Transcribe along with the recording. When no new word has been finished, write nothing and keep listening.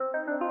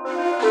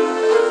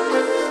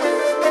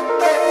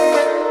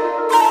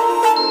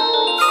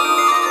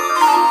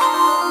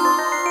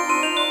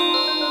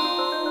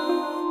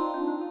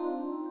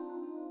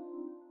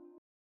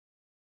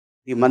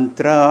The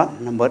mantra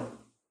number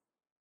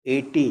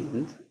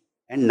 18th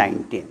and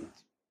 19th.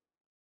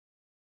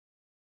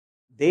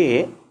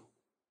 They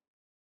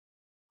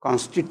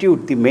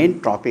constitute the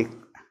main topic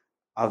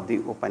of the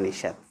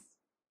Upanishads.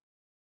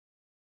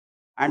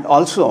 And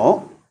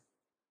also,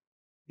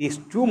 these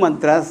two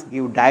mantras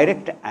give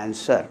direct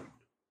answer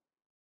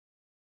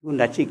to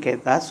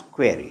Nachiketa's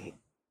query.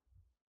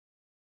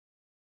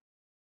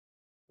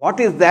 What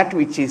is that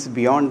which is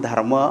beyond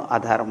dharma,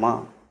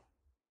 adharma,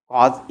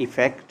 cause,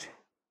 effect,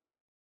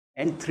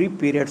 and 3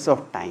 periods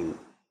of time?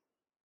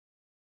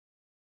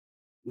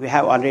 We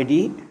have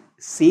already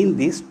seen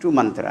these two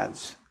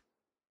mantras.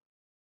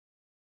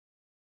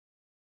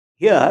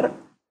 Here,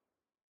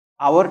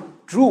 our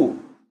true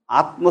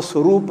Atma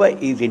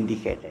Swarupa is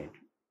indicated.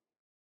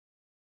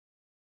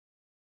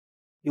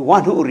 The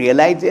one who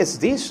realizes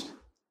this,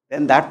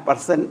 then that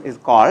person is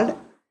called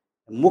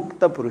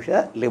Mukta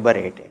Purusha,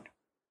 liberated.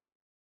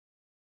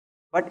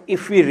 But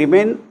if we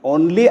remain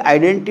only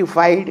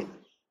identified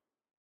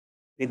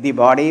with the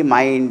body,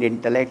 mind,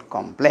 intellect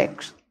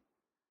complex,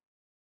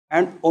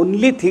 and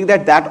only think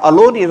that that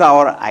alone is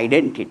our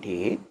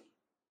identity,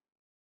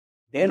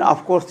 then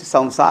of course the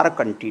samsara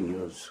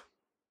continues.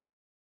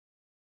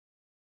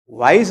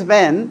 Wise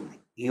man,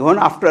 even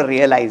after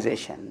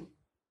realization,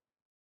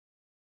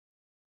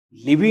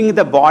 living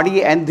the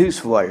body and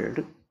this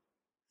world,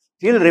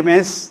 still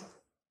remains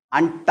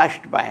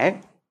untouched by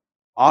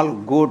all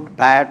good,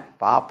 bad,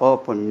 papa,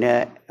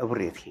 punya,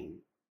 everything.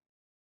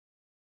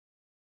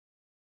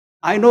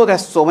 I know that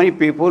so many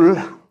people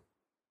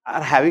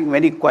are having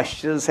many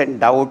questions and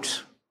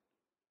doubts.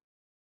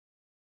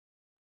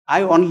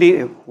 I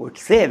only would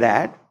say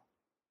that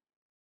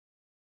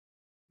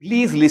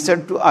please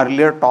listen to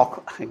earlier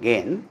talk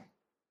again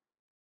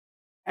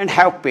and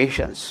have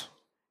patience.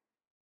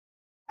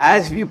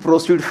 As we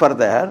proceed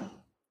further,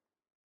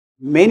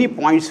 many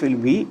points will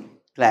be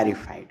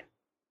clarified.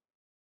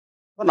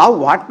 So now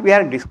what we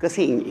are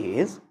discussing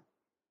is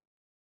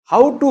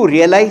how to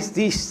realize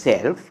this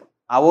self,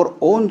 our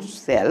own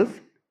self,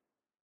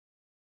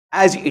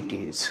 as it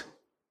is.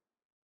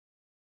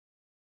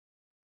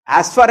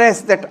 As far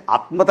as that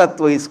Atma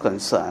Tattva is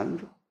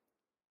concerned,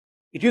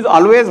 it is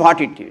always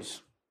what it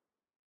is.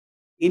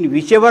 In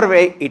whichever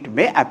way it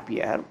may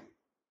appear,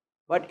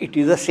 but it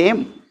is the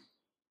same.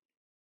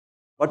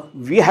 But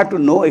we have to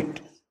know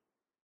it.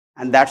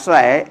 And that's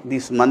why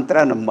this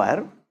mantra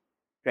number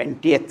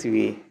 20th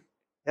we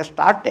just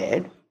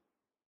started.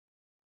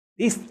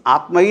 This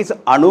Atma is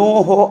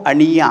Anoho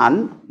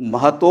Aniyan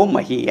Mahato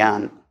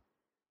Mahiyan.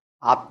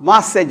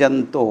 Atmasya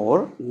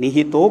Jantor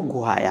Nihito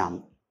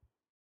Guhayam.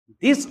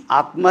 This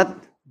Atma,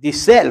 the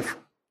self,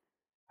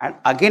 and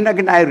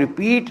again I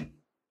repeat,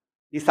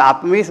 this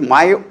Atma is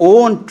my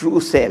own true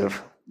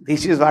self.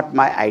 This is what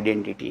my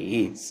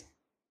identity is.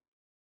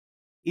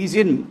 Is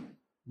in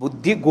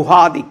Buddhi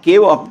Guha, the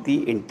cave of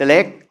the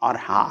intellect or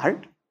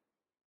heart,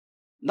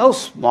 now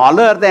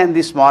smaller than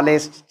the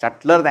smallest,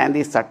 subtler than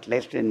the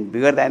subtlest, and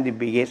bigger than the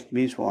biggest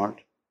means what?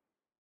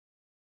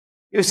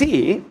 You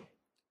see,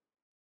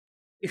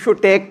 if you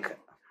take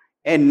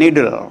a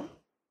needle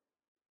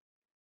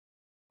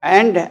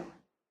and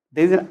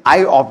there is an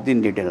eye of the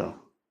needle,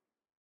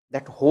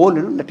 that hole,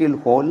 little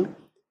hole,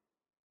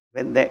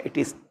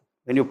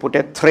 when you put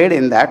a thread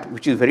in that,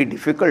 which is very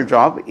difficult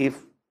job,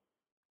 if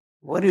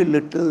very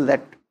little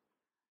that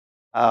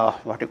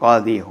what you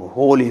call the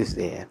hole is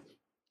there,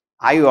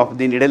 eye of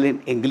the needle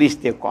in English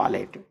they call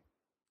it.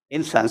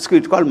 In Sanskrit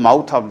it's called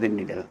mouth of the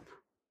needle.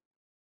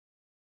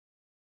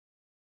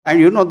 And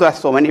you know that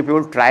so many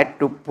people try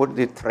to put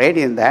the thread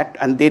in that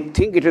and they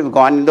think it has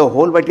gone in the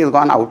hole, but it has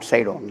gone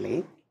outside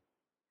only.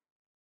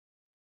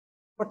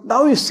 But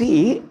now you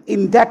see,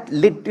 in that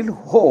little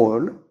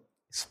hole,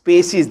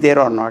 space is there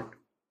or not?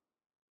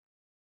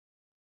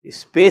 The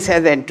space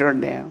has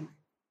entered there.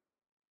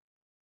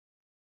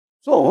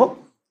 So,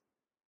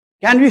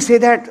 can we say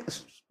that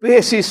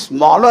space is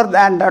smaller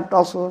than that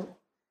also?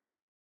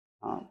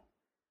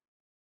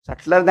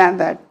 Subtler than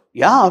that?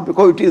 Yeah,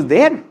 because it is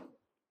there.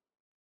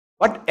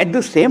 But at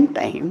the same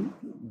time,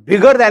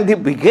 bigger than the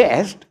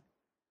biggest,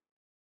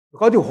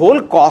 because the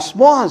whole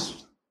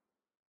cosmos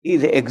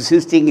is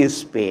existing in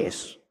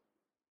space.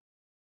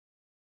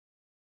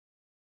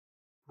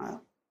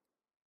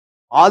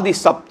 All the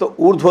Sapta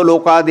Urdhva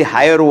Loka, the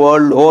higher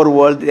world, lower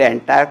world, the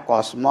entire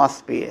cosmos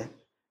space.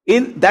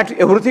 In that,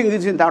 everything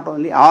is in that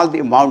only, all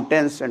the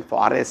mountains and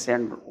forests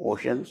and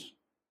oceans.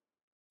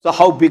 So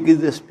how big is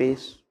the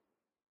space?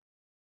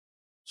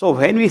 So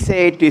when we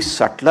say it is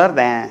subtler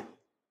than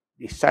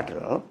the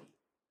subtle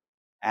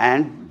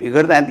and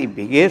bigger than the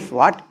biggest,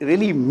 what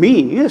really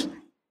means,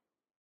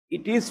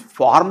 it is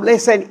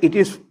formless and it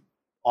is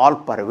all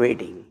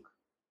pervading.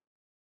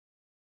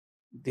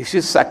 This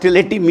is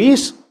subtlety,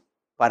 means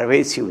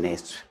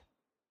pervasiveness.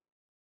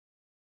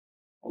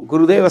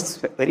 Gurudeva's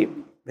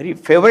very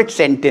favorite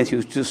sentence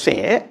used to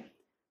say,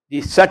 The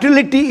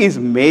subtlety is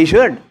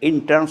measured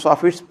in terms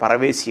of its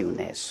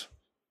pervasiveness.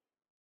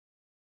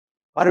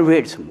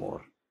 Pervades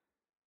more.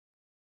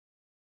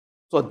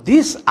 So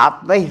this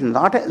Atma is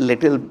not a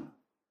little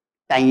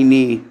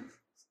tiny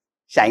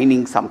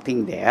shining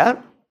something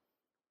there,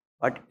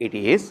 but it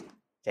is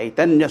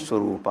Chaitanya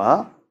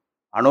Swarupa,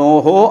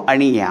 Anoho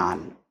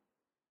Aniyan,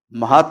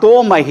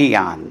 Mahato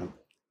Mahiyan,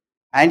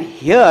 and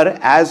here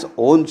as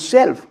own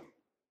self.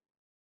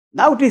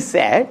 Now it is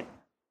said,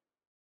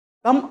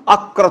 Tam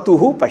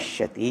Akratuhu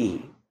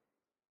Pashyati.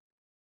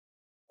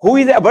 Who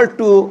is able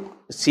to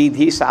see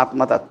this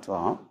Atma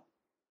Tattva?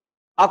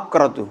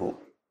 Akratuhu.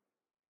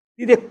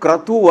 See, the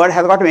Kratu word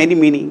has got many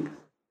meanings.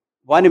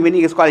 One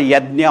meaning is called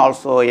Yajna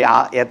also,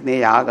 Yajna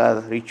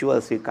Yaga,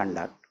 rituals we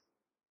conduct.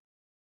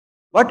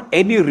 But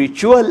any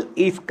ritual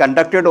is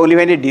conducted only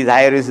when a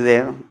desire is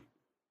there.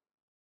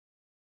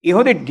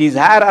 Even the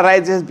desire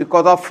arises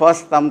because of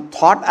first some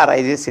thought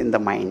arises in the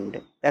mind.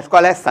 That's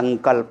called as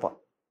Sankalpa.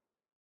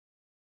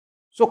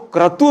 So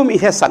Kratum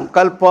is a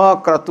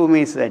Sankalpa, Kratum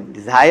is a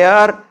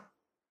desire,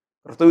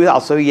 Kratum is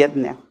also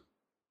Yajna.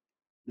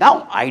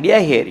 Now idea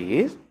here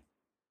is,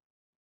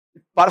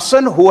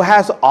 person who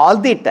has all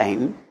the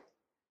time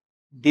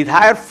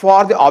desire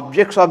for the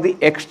objects of the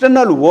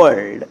external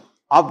world,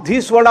 of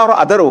this world or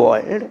other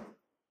world,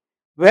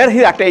 where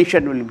his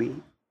attention will be?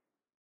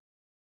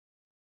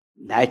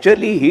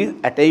 Naturally, his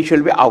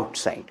attention will be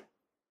outside.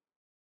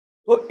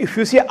 So if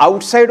you see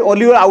outside,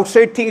 only your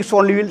outside things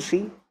only will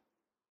see.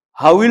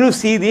 How will you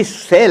see this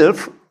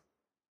self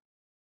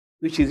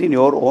which is in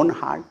your own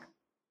heart?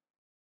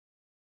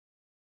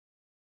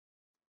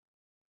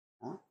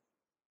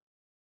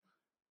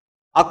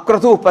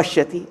 Akratu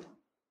Pashyati.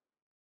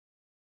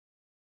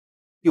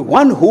 The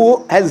one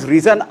who has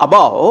risen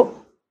above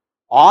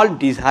all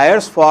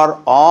desires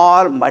for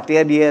all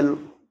material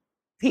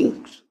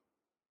things.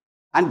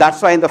 And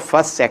that's why in the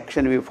first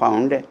section we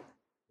found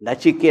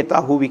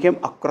Nachiketa, who became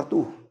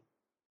Akratu.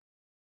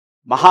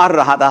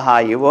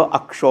 Maharahadaha eva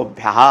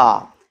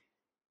akshobhyaha.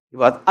 He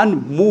was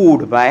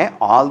unmoved by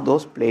all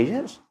those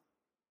pleasures.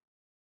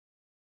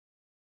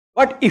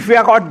 But if we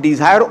have got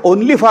desire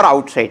only for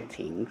outside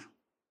things,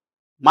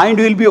 mind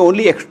will be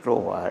only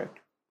extrovert.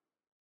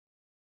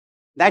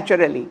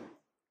 Naturally,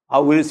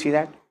 how will you see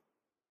that?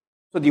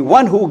 So the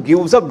one who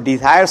gives up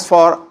desires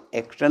for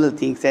external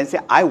things and say,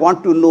 I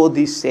want to know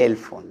this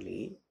self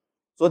only.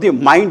 So the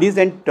mind is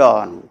then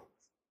turned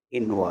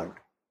inward.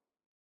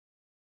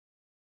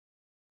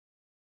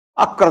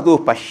 Akratu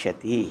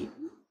Pashyati.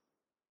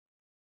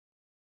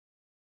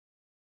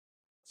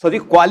 So the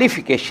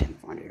qualification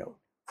pointed out.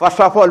 First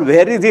of all,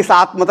 where is this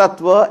Atma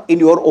Tattva? In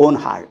your own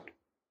heart.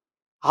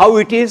 How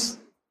it is?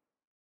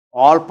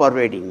 All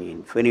pervading,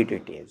 infinite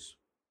it is.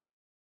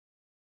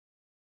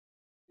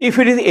 If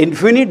it is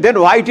infinite, then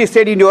why it is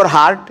said in your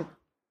heart?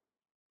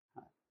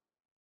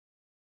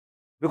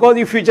 Because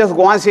if you just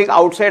go on seeing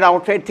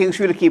outside things,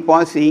 you will keep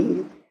on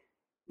seeing.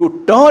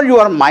 To turn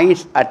your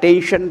mind's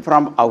attention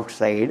from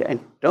outside and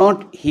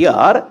turn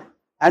here,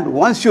 and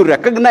once you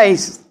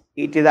recognize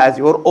it is as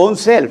your own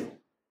self,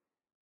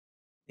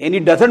 then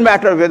it doesn't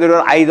matter whether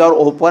your eyes are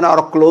open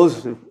or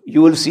closed,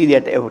 you will see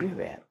that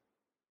everywhere.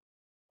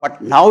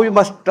 But now you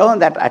must turn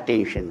that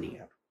attention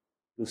here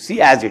to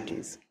see as it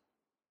is.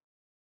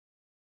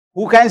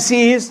 Who can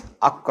see is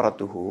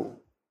Akratuhu.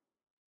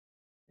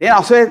 Then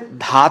also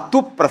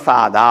Dhatu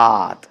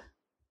Prasadat.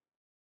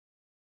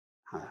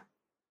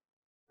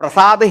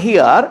 Prasad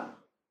here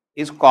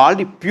is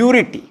called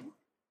purity.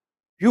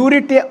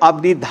 Purity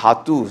of the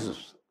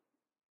dhatus.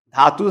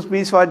 Dhatus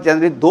means for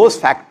generally those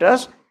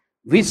factors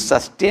which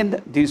sustain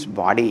this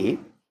body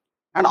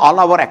and all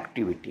our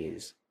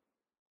activities.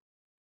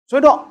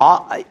 So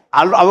all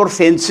our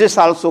senses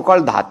also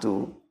called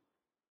dhatu.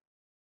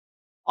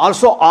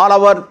 Also all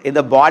our in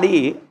the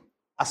body,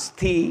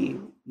 asthi,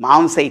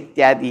 mamsa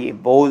ityadi,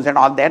 bones and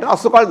all that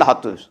also called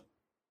dhatus.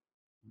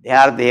 They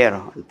are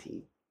there.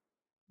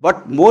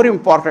 But more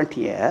important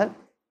here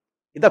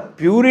is the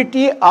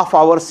purity of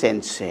our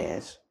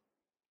senses,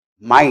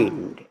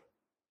 mind.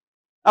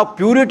 Now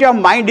purity of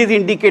mind is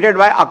indicated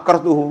by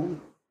Akratuhu.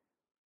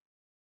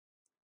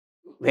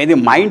 When the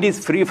mind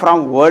is free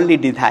from worldly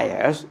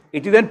desires,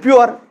 it is then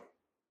pure.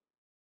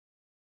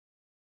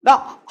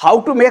 Now,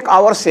 how to make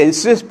our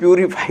senses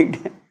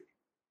purified?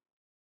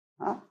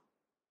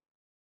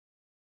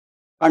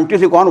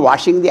 Continuously go on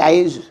washing the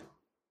eyes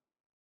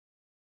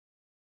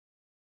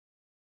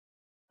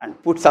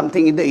and put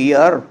something in the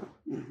ear.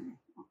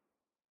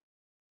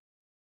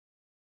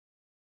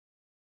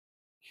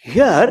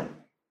 Here,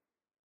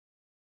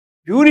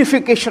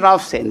 purification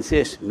of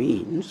senses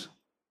means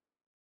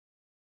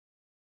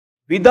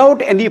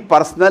without any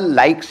personal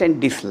likes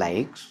and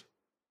dislikes,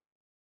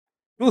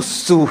 to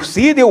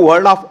see the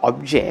world of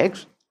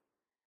objects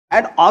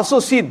and also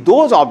see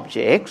those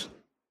objects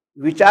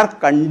which are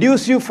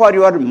conducive for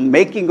your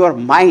making your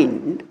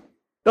mind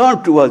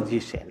turn towards the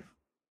self.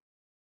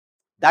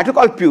 That is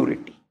called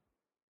purity.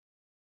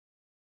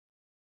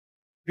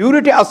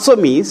 Purity also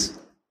means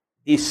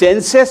the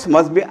senses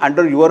must be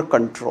under your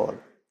control.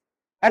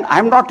 And I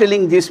am not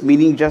telling this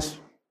meaning just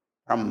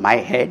from my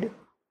head.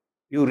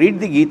 You read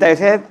the Gita, it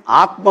says,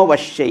 Atma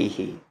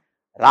Vashyaihi,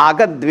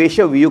 Raga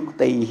Dvesha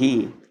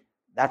Vyuktaihi.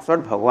 That's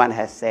what Bhagavan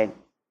has said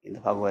in the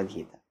Bhagavad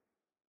Gita.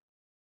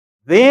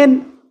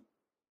 When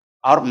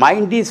our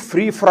mind is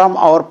free from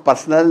our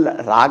personal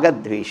Raga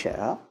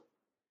Dvesha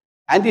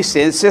and the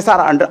senses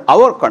are under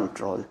our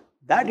control,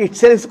 that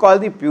itself is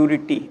called the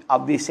purity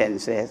of the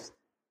senses.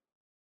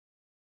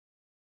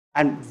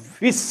 And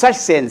with such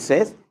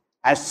senses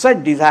and such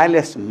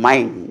desireless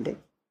mind,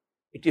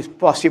 it is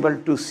possible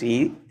to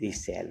see the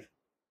self.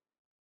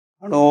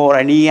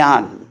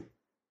 Anoraniyan,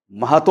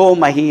 Mahato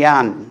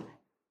Mahiyan,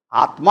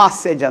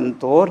 Atmasya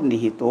Jantor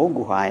Nihito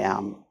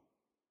Guhayam.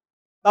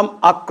 Tam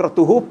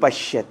Akratuhu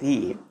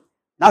Pashyati.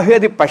 Now here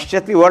the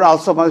Pashyati word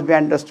also must be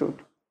understood.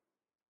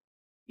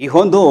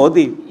 Even though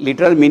the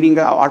literal meaning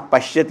of what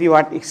Pashyati,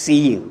 what is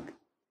seeing.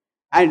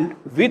 And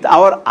with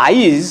our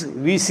eyes,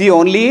 we see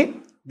only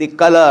the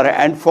color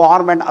and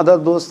form and other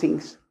those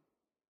things.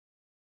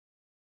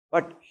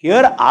 But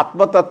here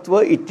Atma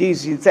Tattva, it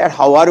is inside.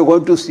 How are you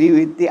going to see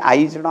with the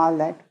eyes and all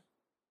that?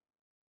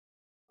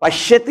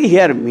 Pashyati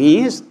here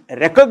means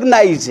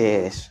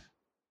recognizes,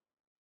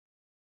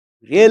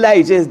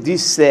 realizes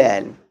this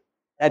self,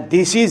 that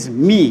this is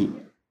me.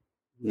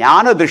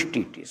 Jnana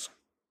Drishti it is.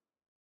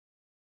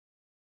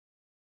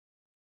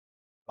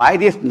 By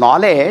this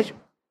knowledge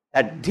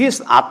that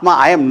this Atma,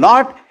 I am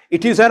not,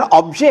 it is an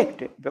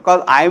object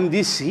because I am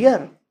the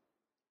seer.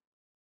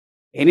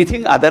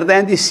 Anything other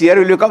than the seer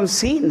will become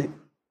seen.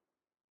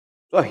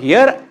 So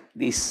here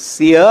the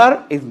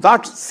seer is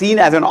not seen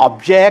as an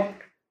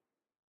object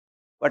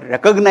but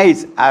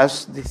recognized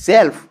as the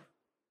self.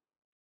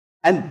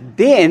 And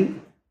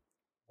then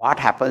what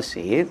happens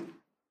is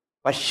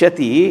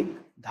Pashyati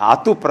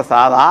Dhatu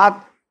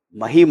Prasadat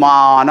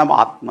Mahimanam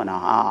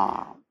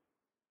Atmana.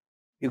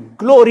 The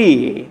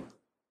glory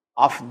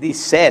of the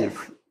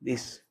self,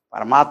 this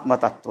Paramatma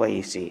Tattva,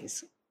 he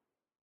says.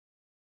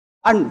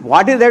 And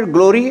what is that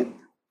glory?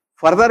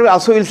 Further we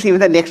also will see, in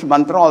the next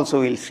mantra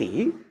also we will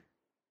see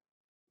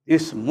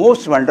this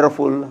most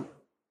wonderful,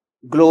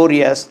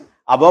 glorious,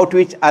 about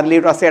which earlier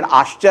it was said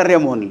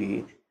Ashcharyam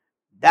only,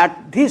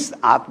 that this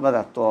Atma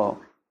Tattva,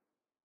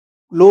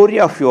 glory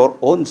of your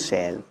own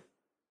self,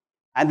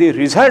 and the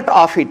result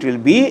of it will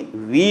be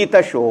Vita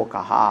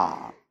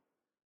Shokaha.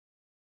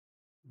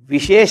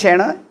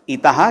 Visheshana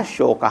Itaha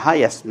Shokaha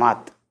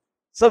Yasmat.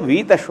 So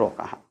Vita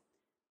Shokaha.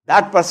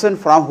 That person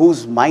from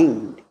whose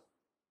mind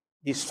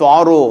the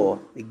sorrow,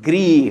 the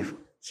grief,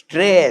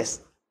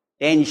 stress,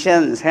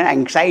 tensions and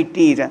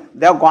anxieties,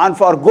 they have gone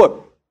for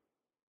good.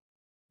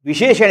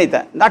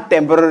 Visheshanita, not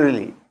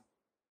temporarily.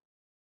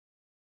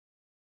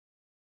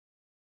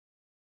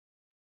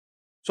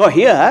 So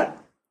here,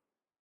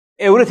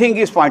 everything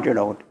is pointed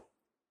out.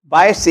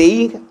 By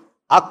saying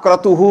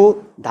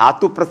Akratuhu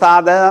Dhatu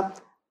Prasada,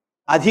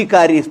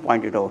 Adhikari is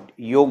pointed out.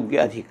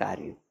 Yogya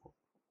Adhikari,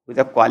 with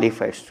a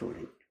qualified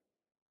student.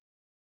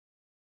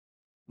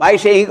 By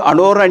saying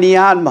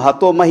Anoraniyan,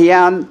 Mahato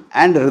Mahiyan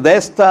and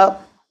Hridayastha,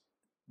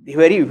 the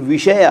very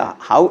Vishaya,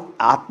 how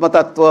Atma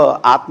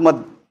Tattva,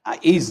 Atma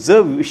is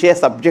the Vishaya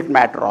subject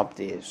matter of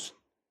this.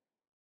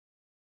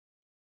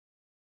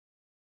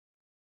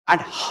 And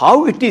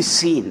how it is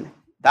seen,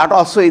 that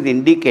also is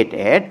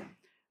indicated.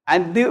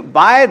 And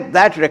by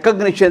that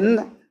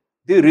recognition,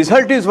 the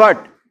result is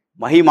what?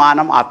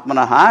 Mahimanam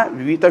Atmanaha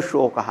Vita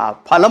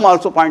Shokaha. Phalam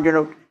also pointed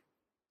out.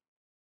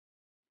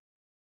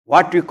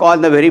 What we call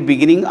in the very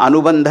beginning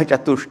Anubandha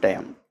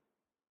Chatushtayam.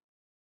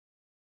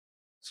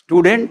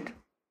 Student,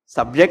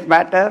 subject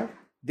matter,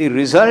 the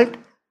result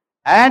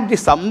and the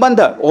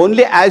sambandha.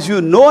 Only as you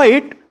know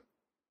it,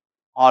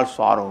 all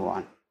sorrow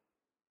on.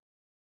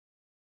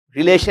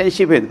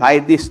 Relationship is by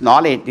this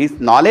knowledge. This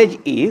knowledge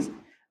is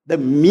the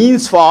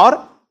means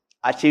for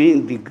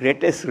achieving the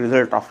greatest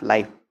result of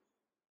life.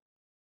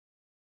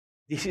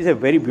 This is a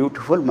very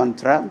beautiful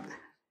mantra.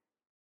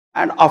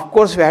 And of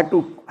course we have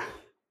to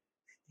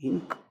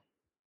think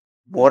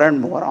more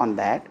and more on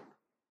that.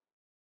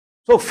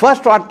 So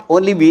first what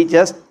only we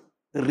just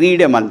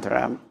read a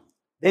mantra.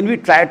 Then we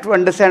try to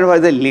understand what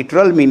is the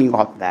literal meaning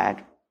of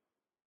that.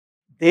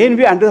 Then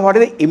we understand what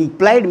is the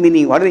implied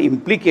meaning, what is the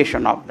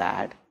implication of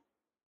that.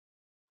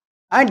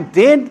 And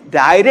then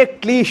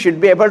directly should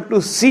be able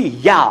to see,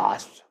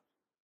 yes.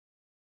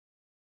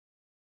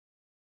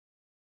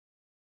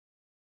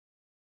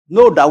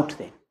 No doubt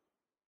then.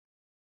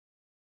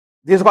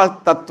 This is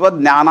called Tattva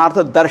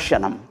Jnanartha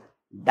Darshanam.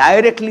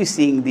 Directly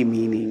seeing the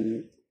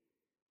meaning.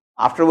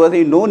 Afterwards,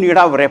 there is no need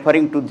of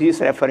referring to this,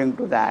 referring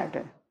to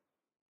that.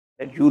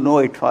 That you know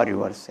it for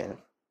yourself.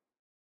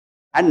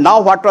 And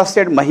now what was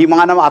said,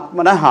 Mahimanam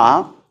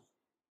Atmanaha,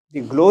 the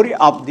glory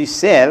of the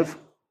self.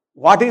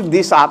 What is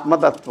this Atma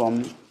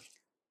Tattvam?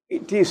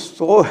 It is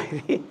so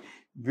very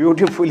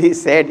beautifully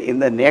said in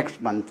the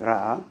next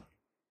mantra.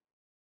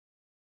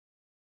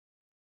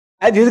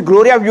 And this is the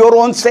glory of your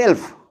own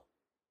self.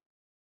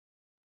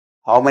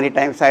 How many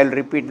times I will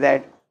repeat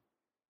that?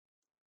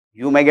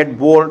 You may get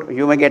bored,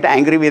 you may get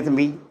angry with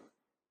me,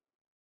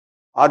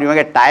 or you may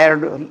get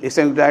tired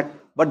listening to that.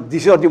 But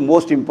this is the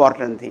most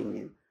important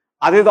thing.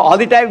 Otherwise, all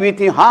the time we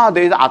think,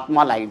 there is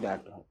Atma like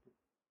that.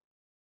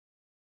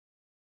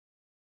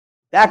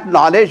 That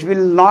knowledge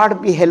will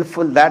not be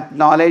helpful. That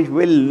knowledge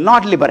will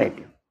not liberate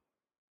you.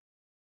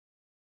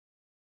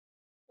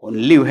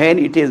 Only when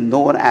it is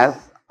known as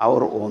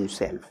our own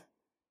self.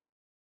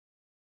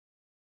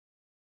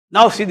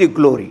 Now see the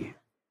glory.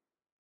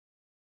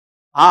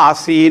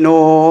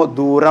 Asino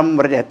duram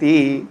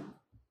vrajati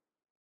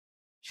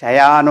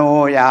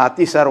shayano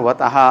yati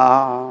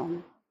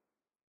sarvataha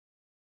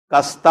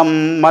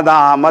kastam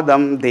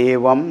madamadam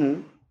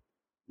devam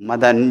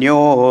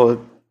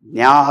madanyo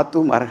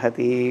jnatum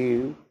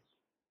arhati.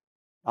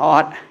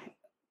 What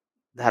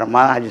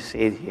Dharmaraj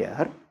says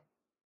here,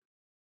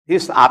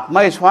 this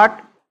Atma is what?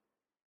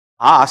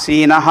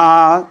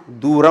 Asinaha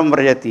duram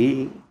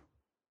vrajati,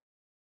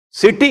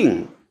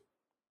 sitting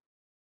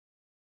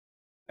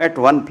at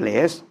one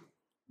place,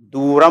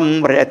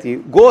 duram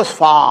vrajati, goes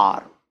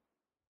far.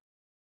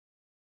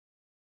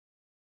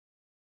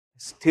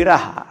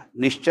 Sthiraha,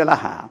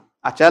 nishchalaha,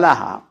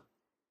 achalaha,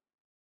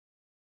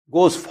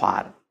 goes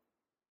far.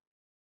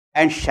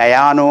 And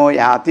shayano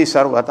yati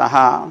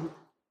sarvataha,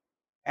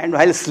 and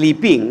while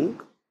sleeping,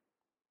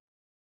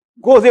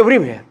 goes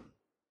everywhere.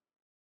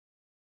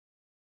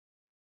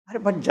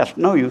 But just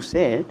now you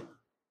said,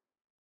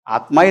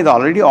 Atma is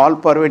already all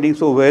pervading,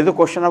 so where is the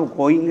question of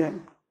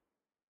going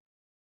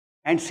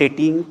and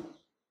sitting?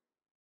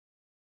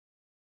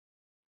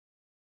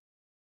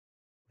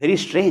 Very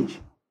strange.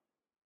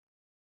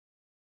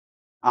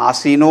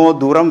 Asino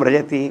duram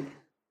vrajati,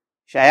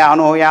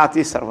 shayano yati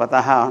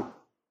sarvataha,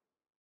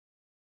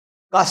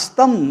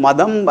 kastam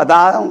madam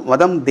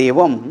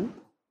devam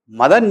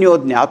madanyo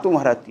jnatum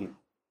harati.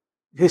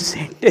 This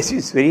sentence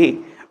is very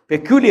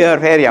peculiar,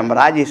 where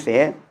Yamaraj is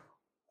saying,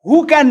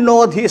 who can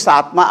know this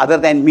Atma other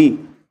than me?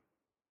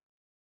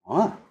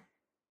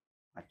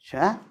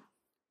 Acha.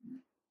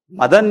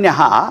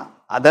 Madanyaha,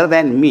 other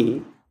than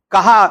me,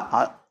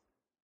 kaha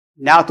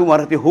jnatum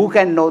harati, who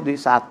can know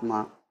this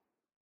Atma?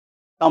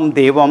 Tam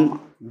devam,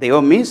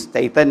 devam means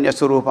Chaitanya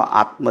Surupa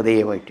Atma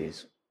Deva it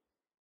is.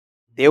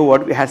 Dev,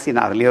 what we had seen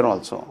earlier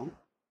also.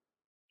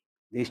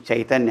 This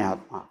Chaitanya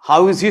Atma.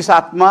 How is this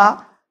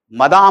Atma?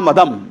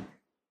 Madamadam.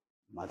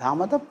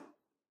 Madamadam.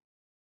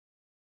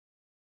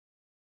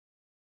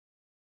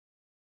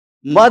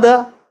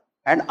 Mada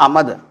and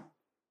Amada.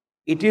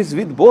 It is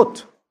with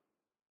both.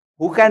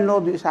 Who can know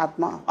this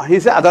Atma? Or he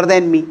says, other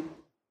than me.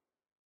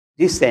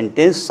 This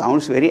sentence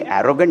sounds very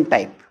arrogant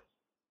type.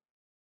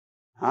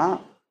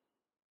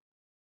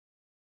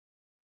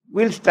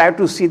 We'll try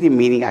to see the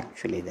meaning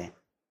actually then.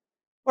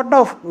 But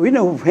now,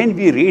 when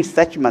we read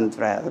such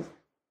mantras,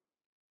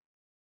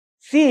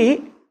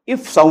 see,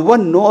 if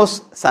someone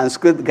knows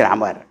Sanskrit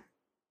grammar,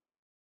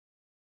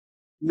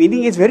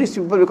 meaning is very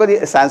simple, because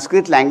the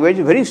Sanskrit language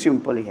is very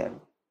simple here.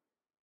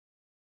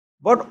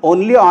 But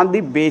only on the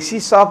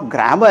basis of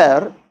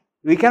grammar,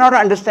 we cannot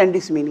understand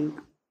this meaning.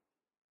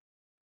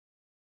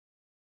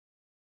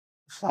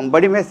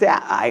 Somebody may say,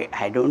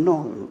 I don't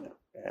know,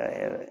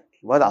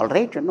 he was all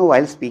right,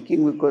 while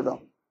speaking, because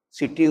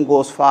sitting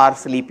goes far,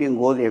 sleeping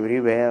goes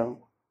everywhere.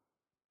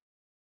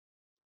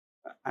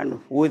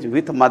 And who is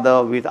with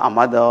mother, with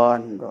amada.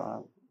 And,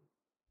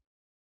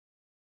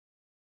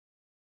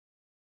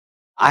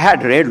 I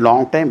had read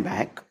long time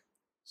back,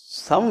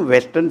 some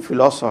Western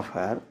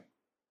philosopher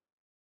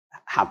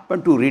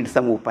happened to read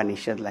some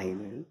Upanishad like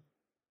this.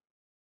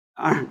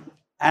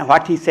 And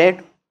what he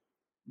said,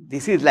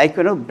 this is like,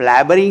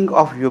 blabbering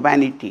of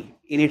humanity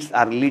in its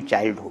early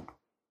childhood.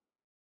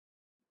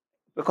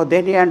 Because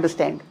then they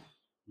understand.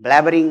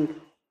 Blabbering.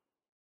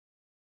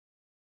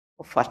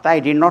 First I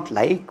did not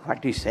like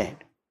what he said.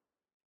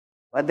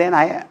 But then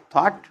I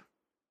thought,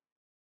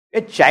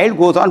 a child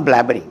goes on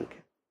blabbering.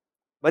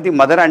 But the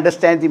mother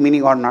understands the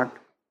meaning or not?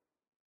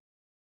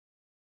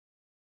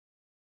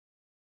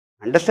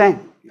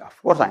 Understand?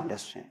 Of course I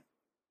understand.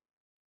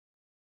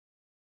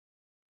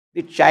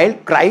 The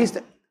child cries.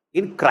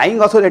 In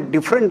crying also, the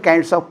different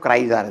kinds of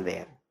cries are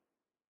there.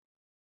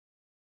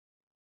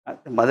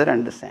 The mother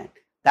understands.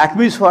 That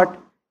means what?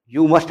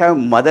 You must have a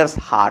mother's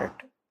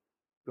heart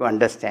to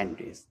understand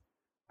this.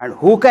 And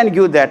who can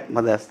give that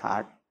mother's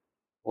heart?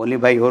 Only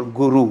by your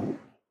guru.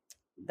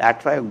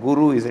 That's why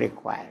guru is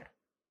required.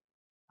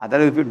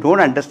 Otherwise, if you don't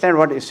understand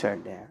what is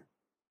said there.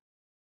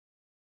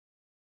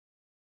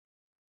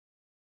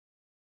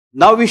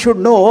 Now we should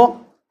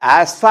know,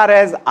 as far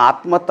as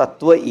Atma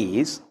Tattva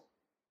is,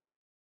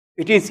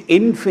 it is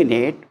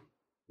infinite,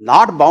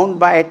 not bound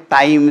by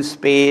time,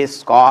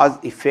 space, cause,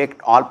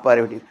 effect, all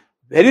pervading.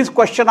 There is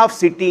question of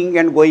sitting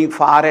and going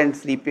far and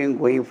sleeping,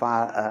 going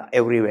far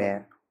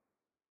everywhere.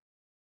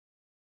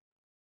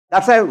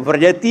 That's why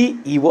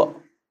Vrajati Iva.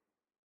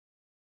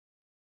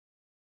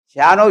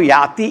 Shano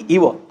Yati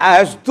Iva.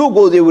 As tu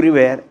goes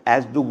everywhere,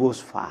 as tu goes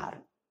far.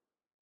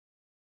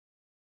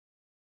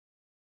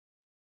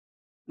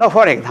 Now,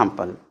 for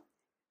example,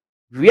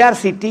 we are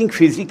sitting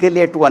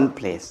physically at one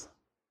place.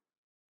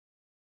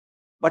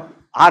 But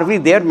are we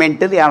there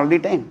mentally all the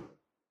time?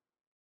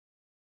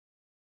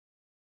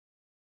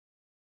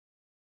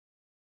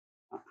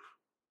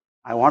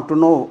 I want to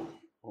know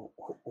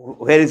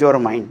where is your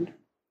mind?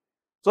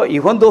 So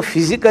even though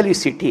physically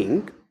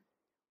sitting,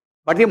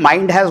 but the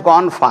mind has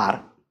gone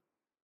far,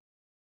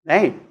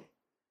 right?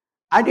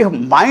 And your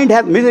mind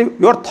has, means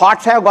your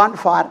thoughts have gone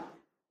far.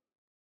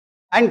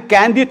 And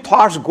can the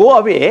thoughts go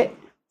away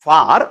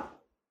far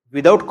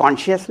without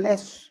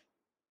consciousness?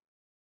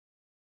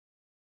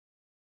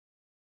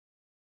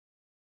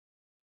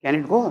 Can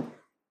it go?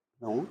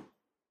 No.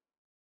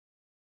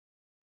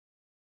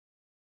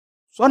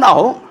 So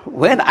now,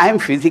 when I am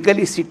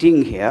physically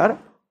sitting here,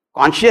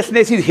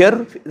 consciousness is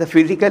here, the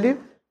physically,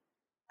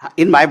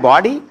 in my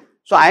body,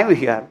 so I am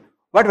here.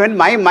 But when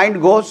my mind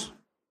goes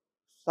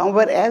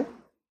somewhere else,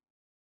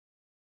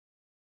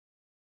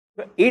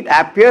 it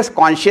appears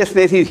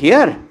consciousness is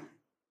here.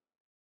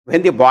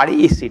 When the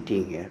body is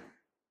sitting here,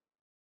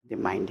 the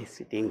mind is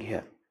sitting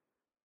here.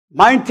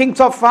 Mind thinks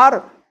of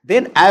far,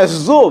 then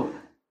as though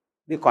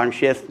the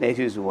consciousness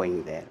is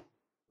going there.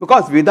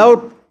 Because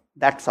without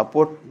that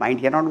support,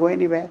 mind cannot go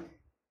anywhere.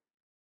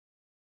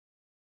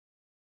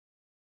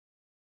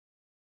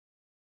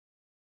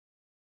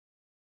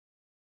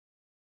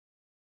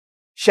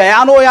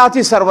 Shayano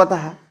yati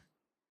sarvataha.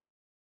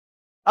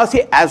 Now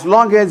see, as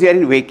long as you are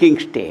in waking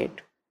state,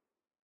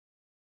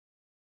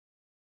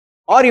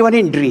 or even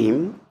in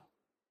dream,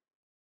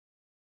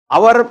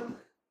 our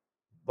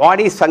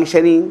body is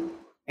functioning.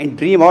 In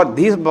dream, or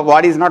this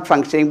body is not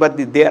functioning, but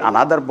there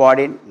another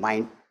body,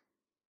 mind.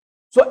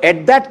 So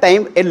at that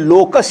time, a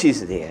locus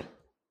is there.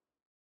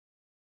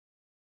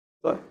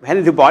 So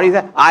when the body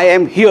says, I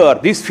am here,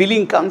 this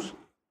feeling comes.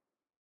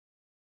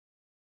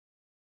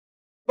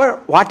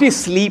 But what is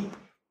sleep?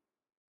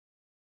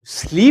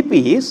 Sleep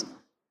is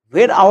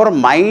when our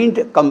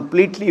mind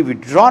completely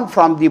withdrawn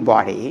from the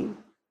body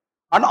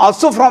and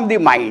also from the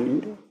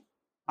mind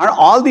and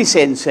all the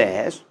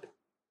senses.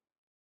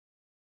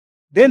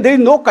 Then there is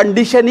no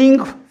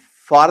conditioning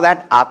for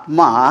that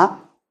Atma.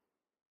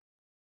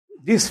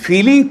 This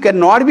feeling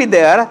cannot be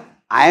there,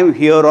 I am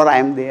here or I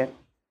am there.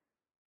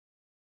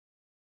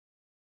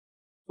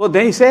 So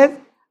then he says,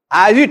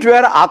 as it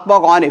were, Atma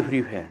gone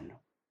everywhere.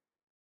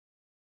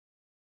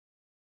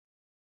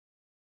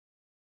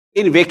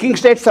 In waking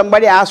state,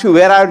 somebody asks you,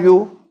 where are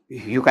you?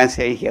 You can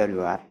say, here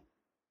you are.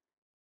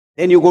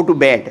 Then you go to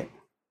bed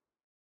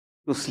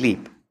to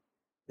sleep.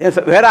 Then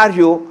say, where are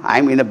you? I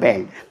am in a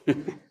bed.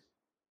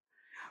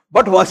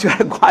 But once you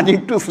are gone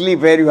into sleep,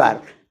 where you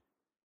are?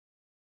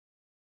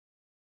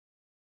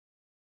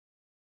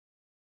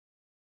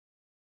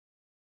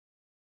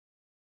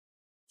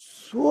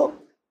 So,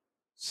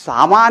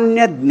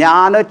 Samanya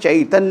Jnana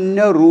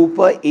Chaitanya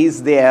Rupa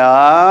is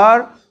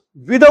there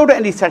without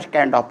any such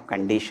kind of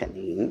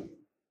conditioning.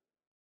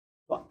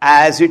 So,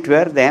 as it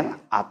were, then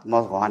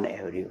Atma is gone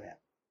everywhere.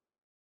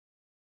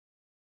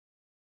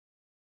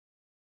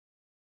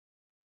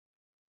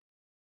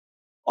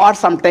 Or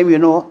sometimes,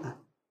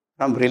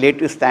 from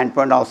relative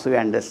standpoint also we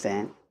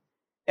understand,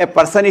 a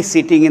person is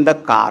sitting in the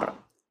car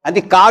and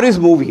the car is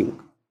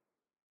moving.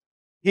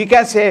 He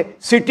can say,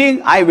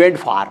 sitting, I went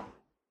far.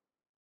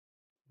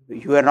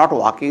 You were not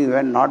walking, you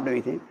were not doing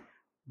anything.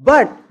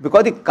 But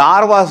because the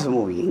car was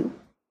moving,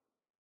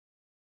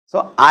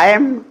 so I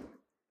am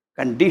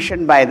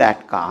conditioned by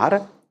that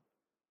car.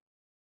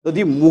 So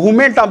the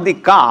movement of the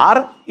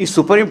car is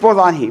superimposed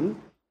on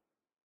him.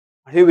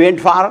 He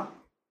went far.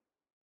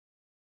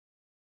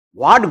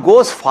 What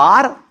goes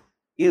far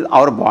is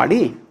our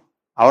body,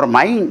 our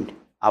mind,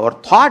 our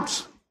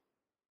thoughts.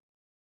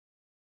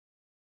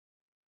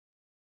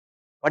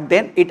 But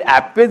then it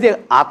appears the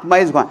Atma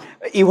is gone.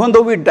 Even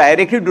though we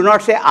directly do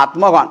not say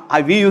Atma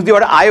gone, we use the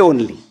word I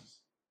only.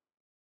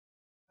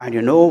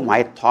 And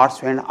my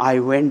thoughts when I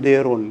went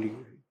there only.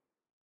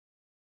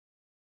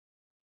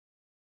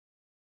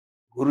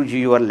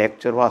 Guruji, your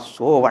lecture was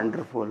so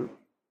wonderful.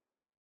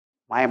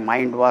 My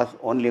mind was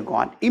only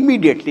gone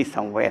immediately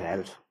somewhere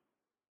else.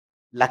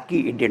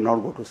 Lucky it did not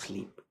go to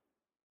sleep.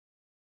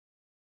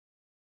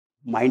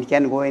 Mind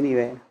can go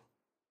anywhere.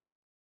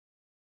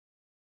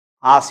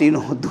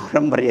 Asino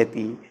duram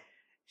bhrayati,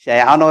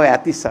 shayano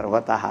yati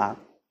sarvataha,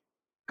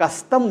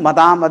 kastam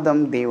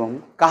madamadam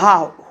devam.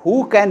 Kaha,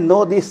 who can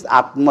know this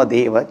Atma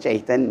Deva,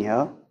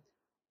 Chaitanya,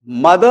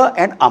 Mada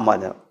and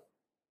Amada?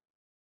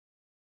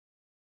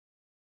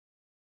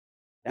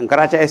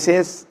 Shankaracharya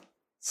says,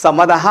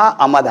 Samadaha,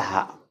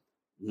 Amadaha.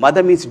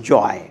 Mada means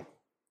joy.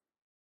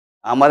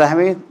 Amadaha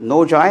means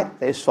no joy,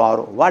 there is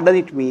sorrow. What does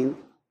it mean?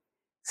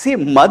 See,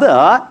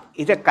 Mada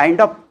is a kind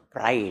of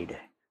pride.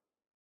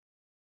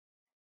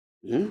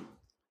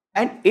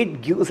 And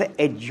it gives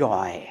a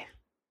joy.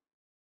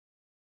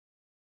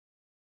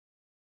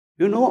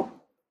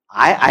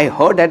 I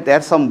heard that there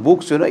are some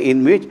books,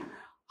 in which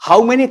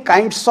how many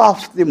kinds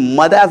of the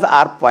madas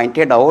are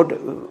pointed out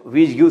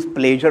which gives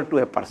pleasure to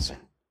a person.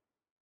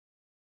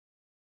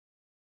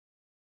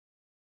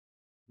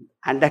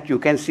 And that you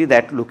can see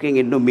that looking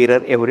into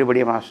mirror,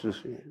 everybody wants to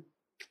see.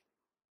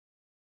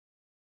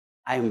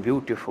 I am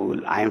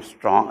beautiful, I am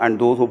strong, and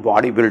those who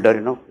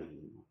bodybuilder,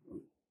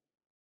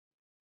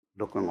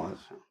 looking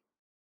also.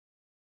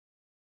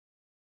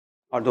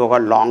 Or those who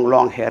got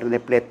long hair, they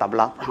play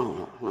tabla.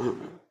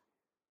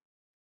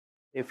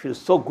 They feel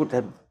so good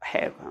at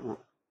hair.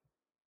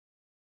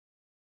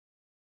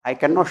 I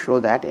cannot show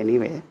that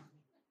anyway.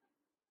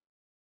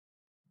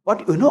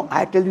 But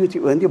I tell you,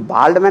 when the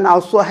bald man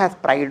also has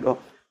pride,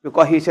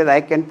 because he says,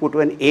 I can put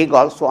an egg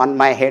also on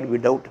my head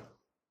without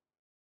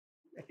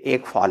that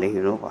egg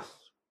falling,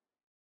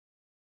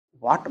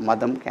 What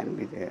madam can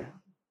be there?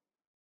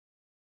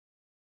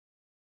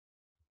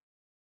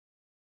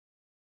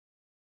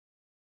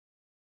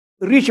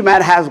 Rich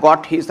man has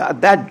got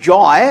that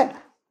joy.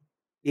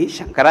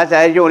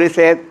 Shankaracharya only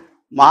said,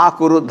 Ma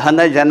kuru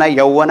dhana jana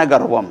yauvana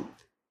garvam.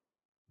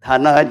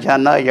 Dhana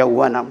jana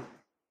yauvanam.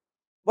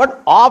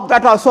 But of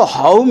that also,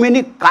 how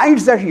many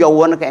kinds that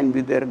yauvana can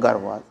be there,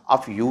 garva,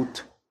 of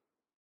youth.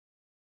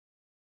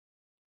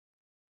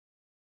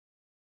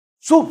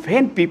 So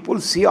when people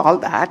see all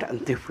that,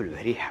 and they feel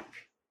very happy.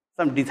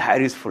 Some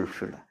desire is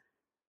fulfilled.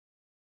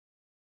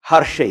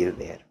 Harsha is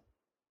there.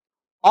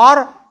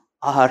 Or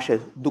aharsha,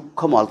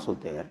 dukkham also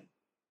there.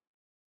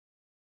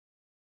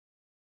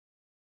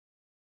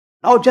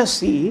 Now just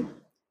see,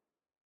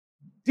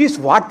 this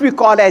what we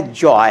call as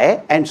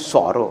joy and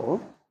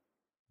sorrow,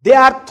 they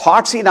are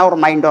thoughts in our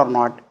mind or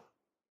not.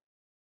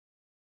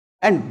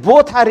 And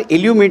both are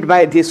illuminated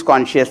by this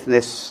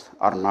consciousness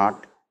or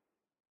not.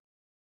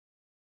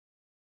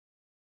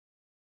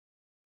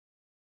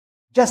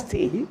 Just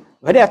see,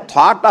 when a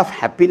thought of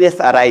happiness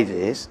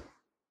arises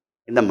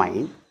in the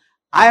mind,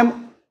 I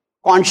am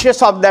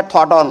conscious of that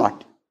thought or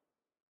not?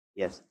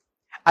 Yes.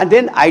 And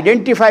then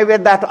identify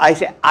with that, I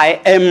say,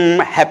 I am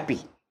happy.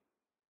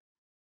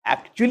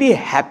 Actually,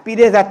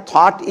 happiness, that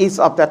thought is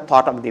of the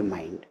thought of the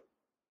mind.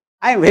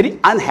 I am very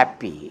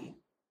unhappy.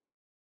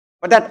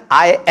 But that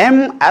I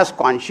am as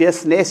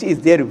consciousness is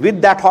there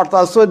with that thought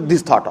also,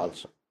 this thought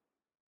also.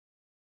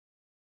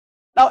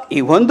 Now,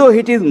 even though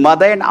it is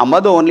Mada and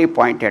Amada only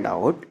pointed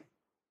out,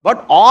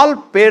 but all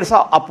pairs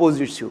are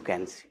opposites you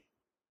can see.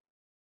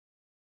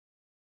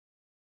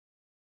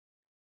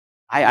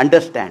 I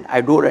understand,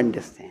 I don't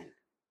understand.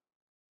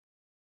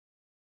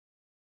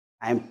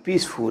 I am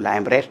peaceful, I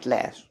am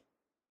restless.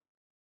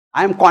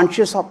 I am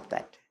conscious of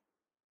that.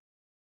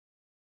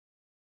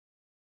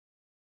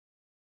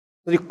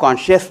 So the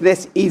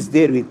consciousness is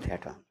there with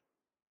that one.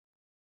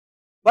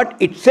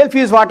 But itself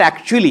is what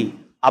actually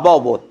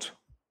above both.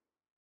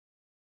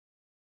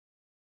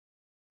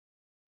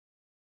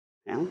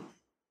 Yeah?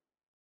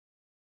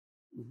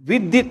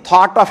 With the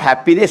thought of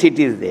happiness it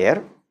is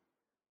there.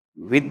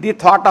 With the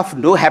thought of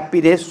no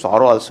happiness,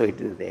 sorrow also it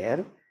is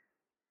there.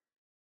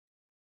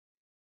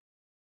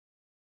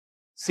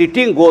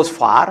 Sitting goes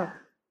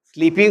far,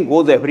 sleeping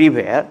goes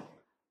everywhere.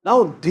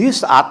 Now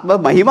this Atma,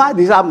 Mahima,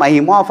 these are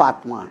Mahima of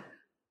Atma.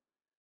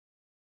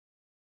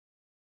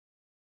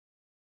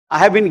 I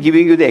have been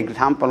giving you the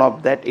example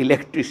of that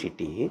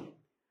electricity.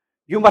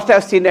 You must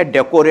have seen at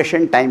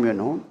decoration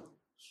time,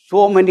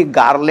 so many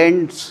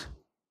garlands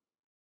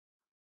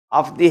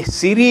of the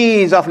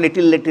series of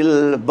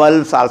little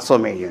bulbs also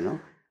made,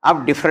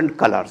 of different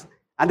colors.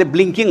 And the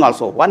blinking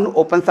also. One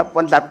opens up,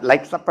 one that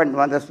lights up, and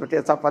one that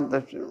switches up, one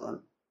that.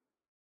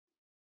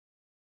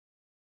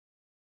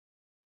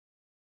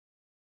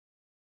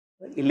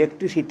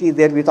 Electricity is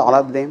there with all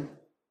of them.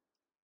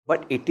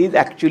 But it is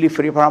actually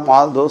free from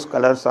all those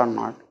colors or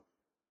not.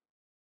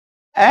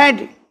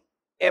 And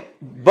a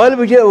bulb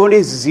which is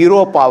only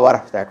zero power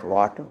of that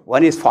watt.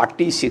 One is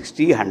 40,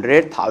 60,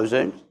 100,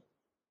 1,000.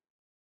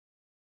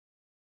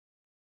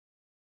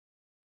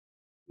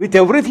 With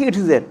everything it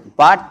is there.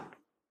 But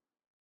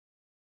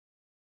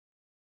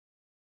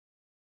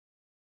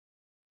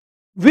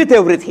with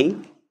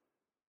everything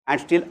and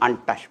still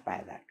untouched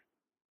by that.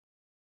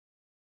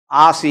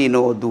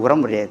 Asino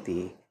duram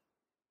reti.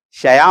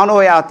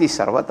 Shayano yati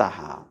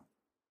sarvataha.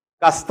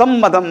 Kastam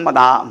madam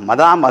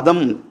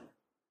madam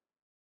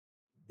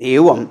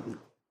devam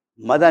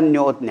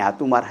madanyot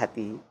jnatum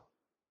arhati.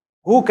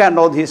 Who can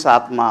know this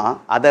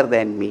Atma other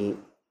than me?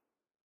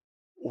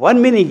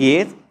 One meaning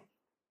is,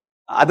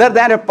 other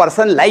than a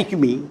person like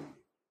me,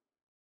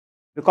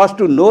 because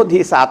to know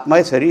this Atma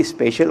is very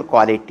special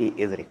quality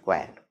is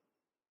required.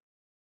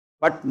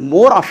 But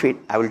more of it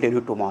I will tell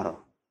you tomorrow.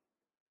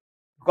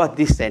 Because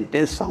this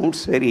sentence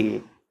sounds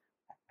very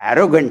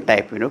arrogant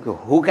type,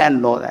 who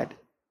can know that?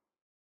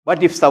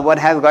 But if someone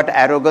has got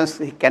arrogance,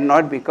 he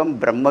cannot become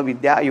Brahma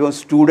Vidya, even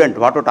student,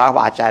 what to talk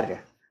of Acharya.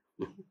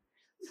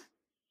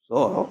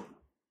 So,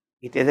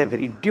 it is a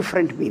very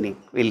different meaning,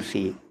 we'll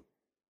see.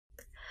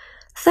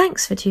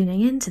 Thanks for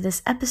tuning in to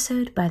this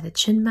episode by the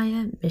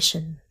Chinmaya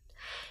Mission.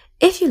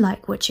 If you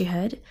like what you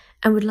heard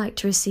and would like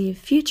to receive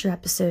future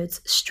episodes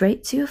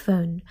straight to your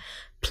phone,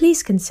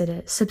 please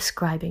consider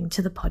subscribing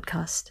to the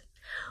podcast.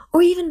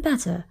 Or even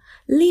better,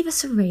 leave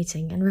us a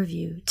rating and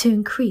review to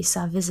increase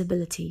our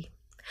visibility.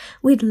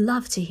 We'd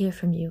love to hear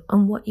from you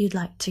on what you'd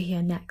like to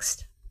hear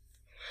next.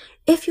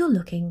 If you're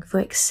looking for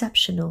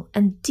exceptional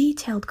and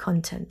detailed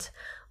content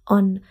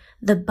on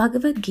the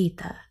Bhagavad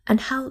Gita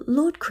and how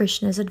Lord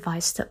Krishna's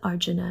advice to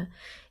Arjuna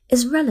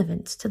is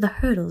relevant to the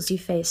hurdles you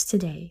face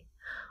today,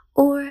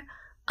 or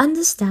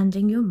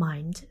understanding your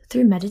mind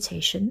through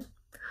meditation,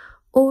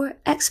 or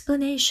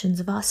explanations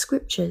of our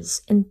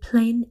scriptures in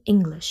plain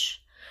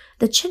English,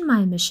 the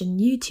Chinmaya Mission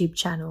YouTube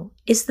channel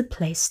is the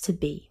place to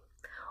be.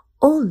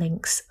 All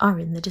links are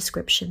in the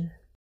description.